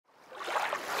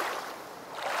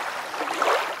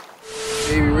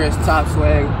BabyRisk, top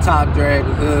swag, top drag,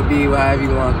 hood B, whatever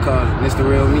you want to call it. It's the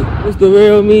real me. It's the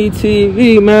real me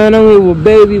TV, man. I'm here with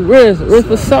BabyRisk. Risk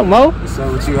for something, mo. What's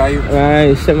up with you? How you?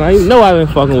 Alright, shit, man. You know I've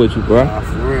been fucking with you, bro.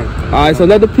 For real. Alright, so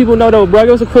let the people know, though, bro.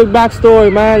 Give us a quick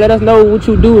backstory, man. Let us know what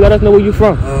you do. Let us know where you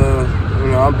from.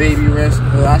 You know, I'm BabyRisk.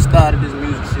 I started this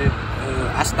music shit.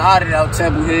 I started out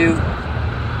Temple Hill.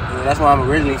 That's where I'm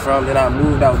originally from. Then I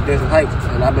moved out Desert Heights,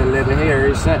 and I've been living here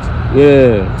ever since.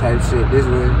 Yeah. Type shit. This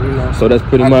way, you know. So that's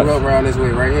pretty much. I grew up around this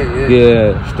way right here.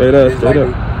 Yeah, straight up, straight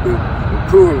up. The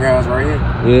proving grounds right here.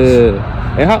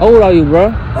 Yeah. And how old are you, bro?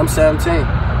 I'm 17.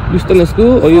 You still in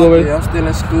school, or you already? Yeah, I'm still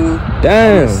in school.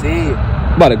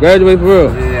 Damn. About to graduate for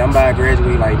real? Yeah, I'm about to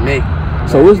graduate like May.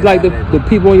 So what's like the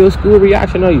people in your school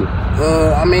reaction on you?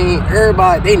 I mean,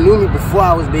 everybody, they knew me before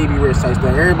I was BabyRisk type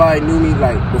stuff. Everybody knew me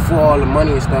like before all the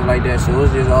money and stuff like that. So it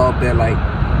was just all been like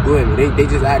with me. They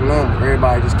just act normal.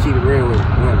 Everybody just keep it real with me.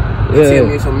 They tell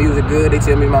me if some music good, they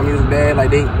tell me my music bad.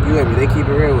 Like you with me, they keep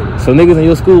it real with me. So niggas in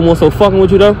your school more so fucking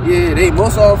with you though? Yeah, they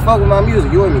most of them fuck with my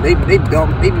music. You with me? They be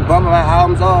bumping my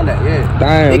albums, all that. Yeah.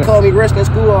 Damn. They call me Risk in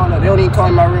school, all that. They don't even call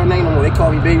me my real name no more. They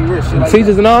call me BabyRisk. Shit like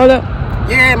teachers that. And all that?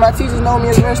 Yeah, my teachers know me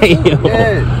as Risk too.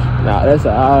 Yeah. Nah, that's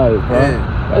alright, bro.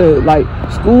 Yeah. Like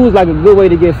school's like a good way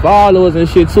to get followers and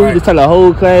shit too. Right. You just tell the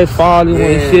whole class follow you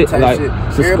and shit, like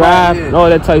subscribe and all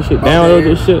that type shit. Download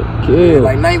this shit. Yeah.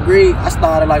 Like 9th grade, I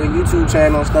started like a YouTube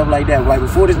channel and stuff like that. Like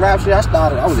before this rap shit, I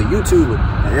was a YouTuber.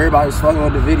 And everybody was fucking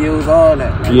with the videos, all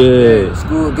that. Like, yeah.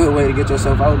 School a good way to get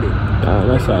yourself out there. Nah,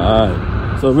 that's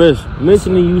alright. So Risk,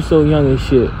 mentioning you so young and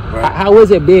shit, right. How is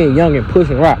it being young and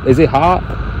pushing rap? Is it hard?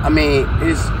 I mean,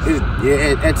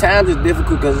 yeah, at times it's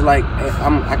difficult because like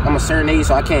I'm a certain age,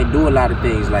 so I can't do a lot of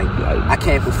things. Like I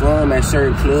can't perform at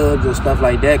certain clubs or stuff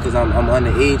like that because I'm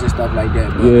underage and stuff like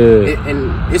that. But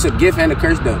and it's a gift and a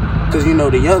curse though, because you know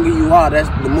the younger you are,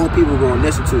 the more people gonna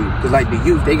listen to you. Because like the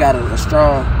youth, they got a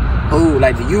strong hold.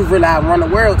 Like the youth really run the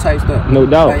world type stuff. No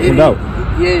doubt, like, no doubt.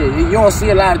 Yeah, you don't see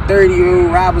a lot of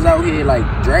 30-year-old rappers out here like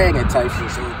dragging type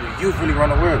shit. So youth really run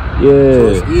the world. Yeah. So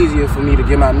it's easier for me to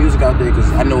get my music out there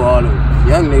because I know all the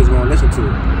young niggas gonna listen to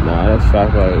it. Nah, that's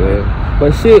fact right there.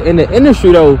 But shit, in the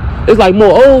industry though, it's like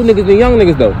more old niggas than young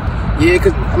niggas though. Yeah,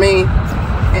 cause I mean,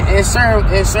 in certain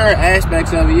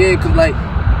aspects of it, yeah, cause like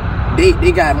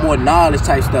they got more knowledge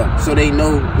type stuff, so they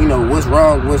know what's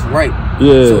wrong, what's right.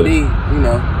 Yeah. So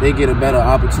they get a better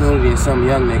opportunity than some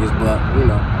young niggas,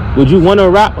 but Would you want to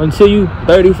rap until you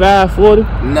 35, 40?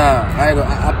 Nah,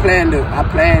 I plan to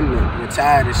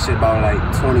retire this shit about like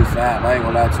 25. I ain't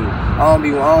gonna lie to you. I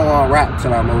don't want to rap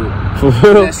till I'm old. For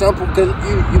real? That's simple, because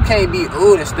you can't be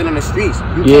old and still in the streets.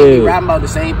 You can't be rapping about the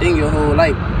same thing your whole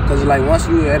life. Because like once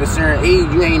you at a certain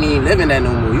age, you ain't even living that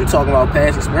no more. You talking about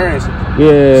past experiences.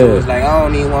 Yeah. So it's like I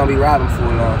don't even want to be rapping for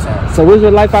a long time. So what's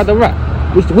your life out the rap?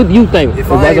 What do you think? If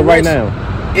right now?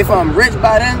 If I'm rich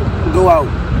by then, go out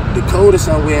Dakota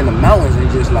somewhere in the mountains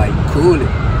and just like cool it.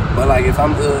 But like if I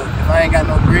ain't got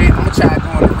no bread, I'ma try to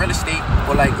go into real estate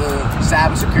or like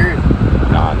cyber security.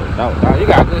 Nah, you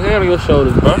got a good head on your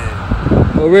shoulders, bro.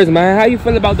 Yeah. Well, Riz, man, how you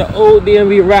feel about the old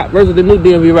DMV rap versus the new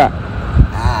DMV rap?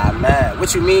 Ah man,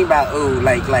 what you mean by old?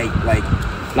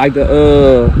 Like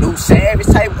the new Savage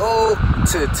type old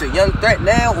to Young Threat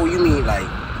now, or you mean like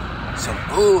some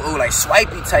old like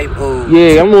swipey type old?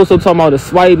 Yeah, I'm also talking about the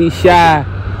swipey, shy,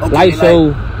 light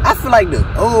show. I feel like the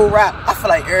old rap, I feel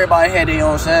like everybody had their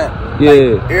own sound. Yeah.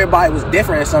 Like, everybody was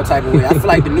different in some type of way. I feel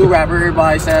like the new rap,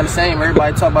 everybody sound the same.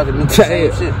 Everybody talk about the new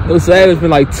same shit. No Savage been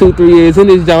like 2-3 years in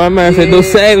this job. My man said no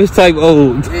Savage type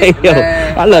old. Yeah,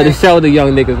 man, I love to show the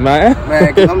young niggas, man.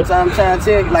 Man, cause I'm trying to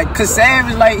tell you, like, cause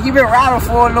Savage, like, he been rapping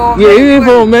for a little minute. Yeah, he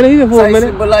been for a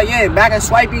minute. But like, yeah, back in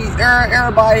Swipey,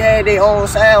 everybody had their own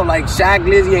sound. Like, Shy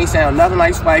Glizzy ain't sound nothing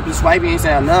like Swipey. Swipey ain't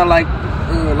sound nothing like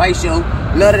Light Show.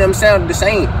 None of them sounded the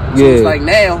same. So it's like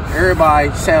now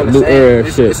everybody sound the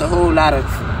same. It's a whole lot of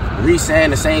re-saying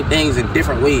the same things in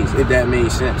different ways, if that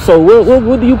makes sense. So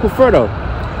what do you prefer though?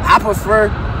 I prefer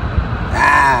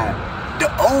the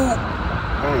old.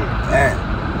 Man,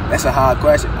 that's a hard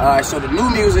question. Alright, so the new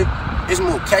music is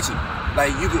more catchy.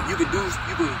 Like you could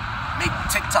make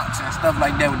TikToks and stuff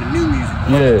like that with the new music.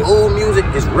 But the old music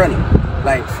is running.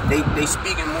 Like they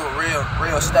speaking more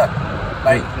real stuff.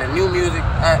 Like the new music,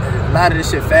 a lot of this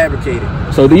shit fabricated.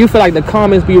 So do you feel like the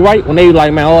comments be right when they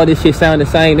like, man, all this shit sound the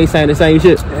same, they saying the same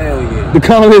shit? Hell yeah. The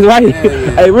comments right? Hell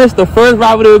yeah. Hey, Risk, the first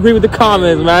rapper to agree with the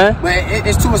comments, man. But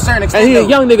it's to a certain extent. And he a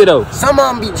young nigga though. Some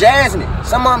of them be jazzing it.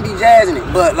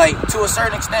 But like to a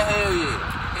certain extent, hell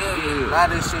yeah. A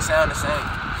lot of this shit sound the same.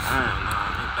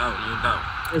 No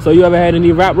doubt. So you ever had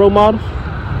any rap role models?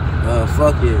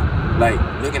 Fuck yeah. Like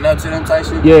looking up to them type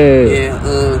shit? Yeah.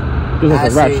 Yeah, just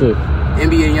like rap shit.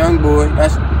 NBA Youngboy,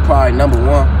 that's probably number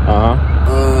one.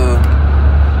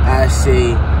 I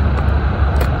say,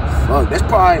 fuck, that's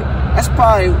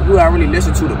probably who I really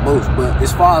listen to the most. But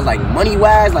as far as like money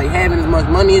wise, like having as much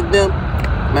money as them,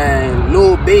 man,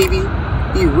 Lil Baby,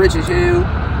 he rich as hell.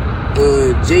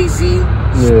 Jay-Z,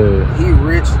 yeah, he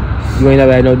rich. You ain't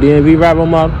never had no DMV Rap on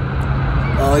model?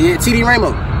 Yeah, TD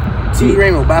Ramo. TD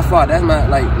Ramo, by far, that's my,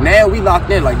 like, now we locked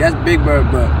in, like, that's Big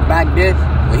Bird, but back then,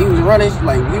 when he was running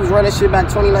shit back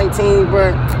 2019,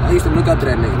 bro, I used to look up to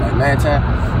that nigga, like, man, time,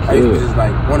 I used to just,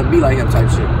 like, want to be like him type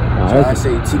shit. So I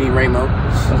say TD Ramo.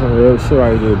 That's some real shit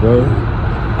right there, bro.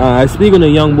 Speaking of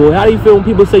Youngboy, how do you feel when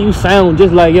people say you sound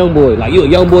just like Youngboy? Like, you a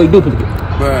Youngboy duplicate?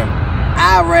 Bro,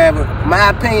 I rather, my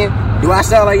opinion, do I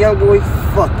sound like Youngboy?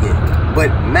 Fuck it. But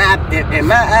in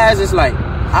my eyes, it's like,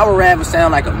 I would rather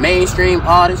sound like a mainstream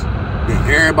artist than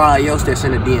everybody else that's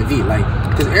in the DMV. Like,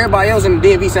 because everybody else in the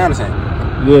DMV sound the same.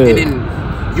 Yeah. And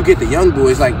then you get the young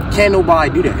boys, like, can't nobody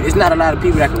do that. It's not a lot of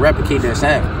people that can replicate that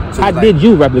sound. So how did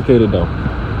you replicate it, though?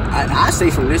 I say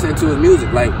from listening to his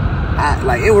music, like,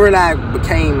 it really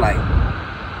became, like,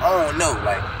 I don't know.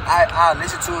 Like, I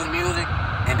listened to his music,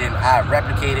 and then I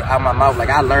replicated it out my mouth. Like,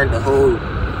 I learned the whole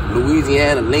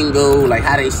Louisiana lingo, like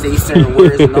how they say certain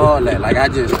words and all that. Like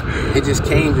it just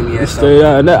came to me as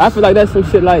something. I feel like that's some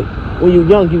shit. Like when you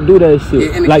young, you do that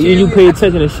shit. Yeah, like you pay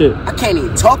attention to shit. I can't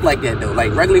even talk like that though.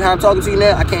 Like regularly, how I'm talking to you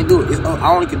now, I can't do it.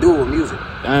 I only can do it with music.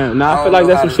 Damn, I feel like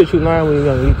that's some shit you learn when you're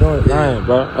young. You doing it, yeah.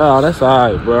 Bro. Oh, that's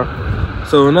alright, bro.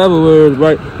 So in other words,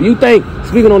 right? Do you think,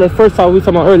 speaking on the first time we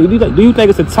talking about earlier, do you think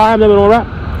it's a time limit on rap?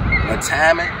 A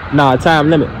timing? Nah, a time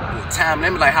limit. Time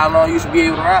limit, like how long you should be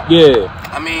able to rap? Yeah.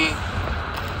 I mean,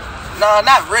 nah,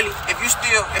 not really. If you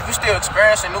still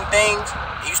experiencing new things,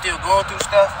 and you still going through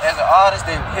stuff as an artist,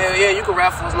 then hell yeah, you can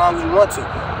rap for as long as you want to.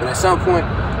 But at some point,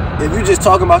 if you just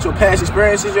talking about your past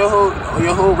experiences, your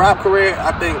whole rap career,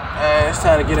 I think it's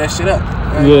time to get that shit up.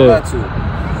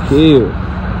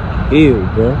 Ew,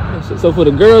 bro. So for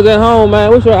the girls at home, man,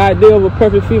 what's your idea of a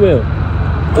perfect female?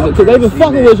 Because they been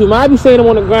fucking with you, man. I be seeing them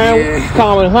on the ground,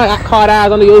 calling caught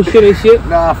eyes under your shit and shit.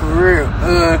 Nah, for real.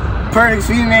 Perfect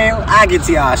female, I get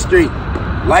to y'all straight.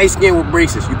 Light skin with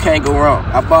braces, you can't go wrong.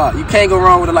 You can't go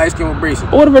wrong with a light skin with braces.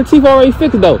 What if her teeth already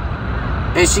fixed though?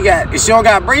 And she don't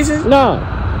got braces? Nah.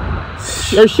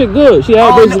 Her shit good. She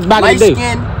had braces back in the day. Light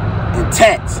skin and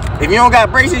tats. If you don't got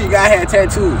braces, you gotta have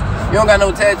tattoos. You don't got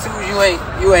no tattoos,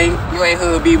 you ain't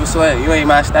hood beaver swag. You ain't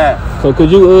my style. So could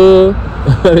you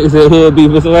they said hood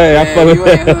beaver swag. Yeah, you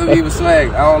ain't hood beaver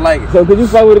swag. I don't like it. So could you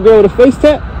fight with a girl with a face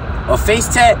tat? A face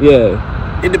tat? Yeah.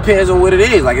 It depends on what it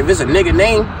is. Like if it's a nigga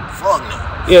name, fuck no.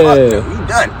 Yeah. Fuck no. You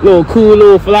done. Little cool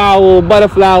little flower,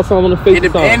 butterfly or something on the face. It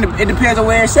depends on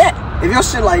where it's at. If your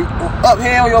shit like up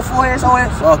here on your forehead somewhere,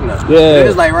 fuck no. Yeah. If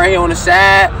it's like right here on the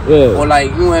side, or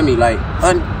like you and me, like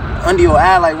under your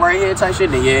eye, like right here type shit,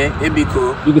 then yeah, it'd be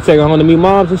cool. You could take her home to meet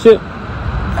moms and shit?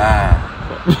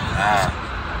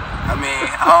 I mean,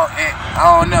 I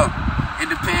don't know. It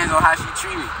depends on how she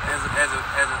treat me as a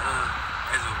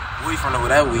boyfriend or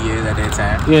whatever we is at that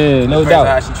time. Yeah, no doubt. Depends on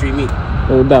how she treat me.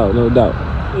 No doubt.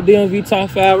 The DMV top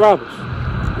 5 rappers.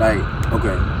 Like, okay,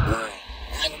 I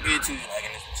ain't gonna get to you like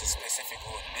in this specific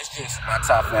order. It's just my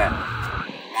top 5.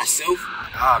 Myself,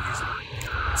 obviously.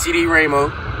 TD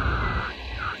Ramo,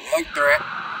 Young Threat,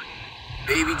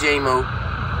 Baby J-Mo,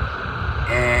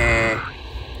 and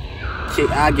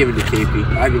I give it to KP.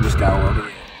 I give it to Skywalker.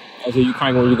 Yeah. Oh, so you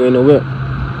crank when you go in the whip?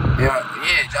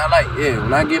 Yeah,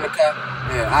 when I get in the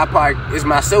car, it's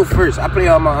myself first. I play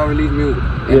all my unreleased music,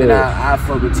 and then I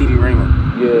fuck with TD Ramo.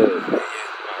 Yeah.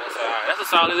 That's a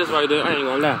solid list right there. I ain't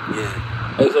gonna lie.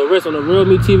 Yeah. Hey, so Rich, on the Real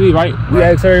Me TV, right? We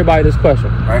ask everybody this question.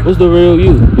 Right. What's the real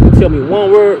you? You can tell me one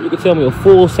word. You can tell me a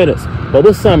full sentence. But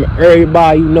what's something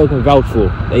everybody you know can vouch for?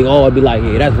 They all be like,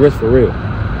 yeah, that's Rich for real.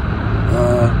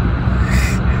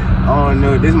 I don't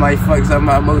know, this might fuck some of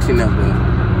my emotion up, but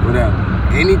whatever.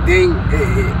 Anything,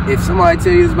 if somebody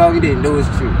tell you this about me, they know it's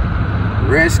true.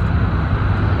 Risk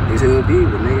is hood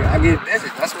beaver, nigga. I get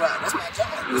business. That's my job.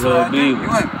 That's what I do. You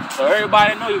want me? So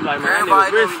everybody know you like, man.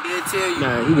 Everybody know me, did tell you.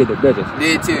 Nah, he get the business.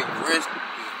 Did tell you. Risk,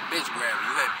 bitch grabber.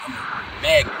 You heard me? I'm a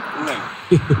magnet.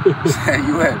 You heard me?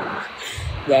 You heard me?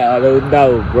 Nah, no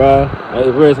doubt, bro. Hey,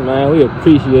 Risk, man, we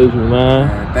appreciate you,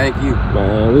 man. Thank you.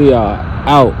 Man, we are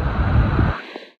out.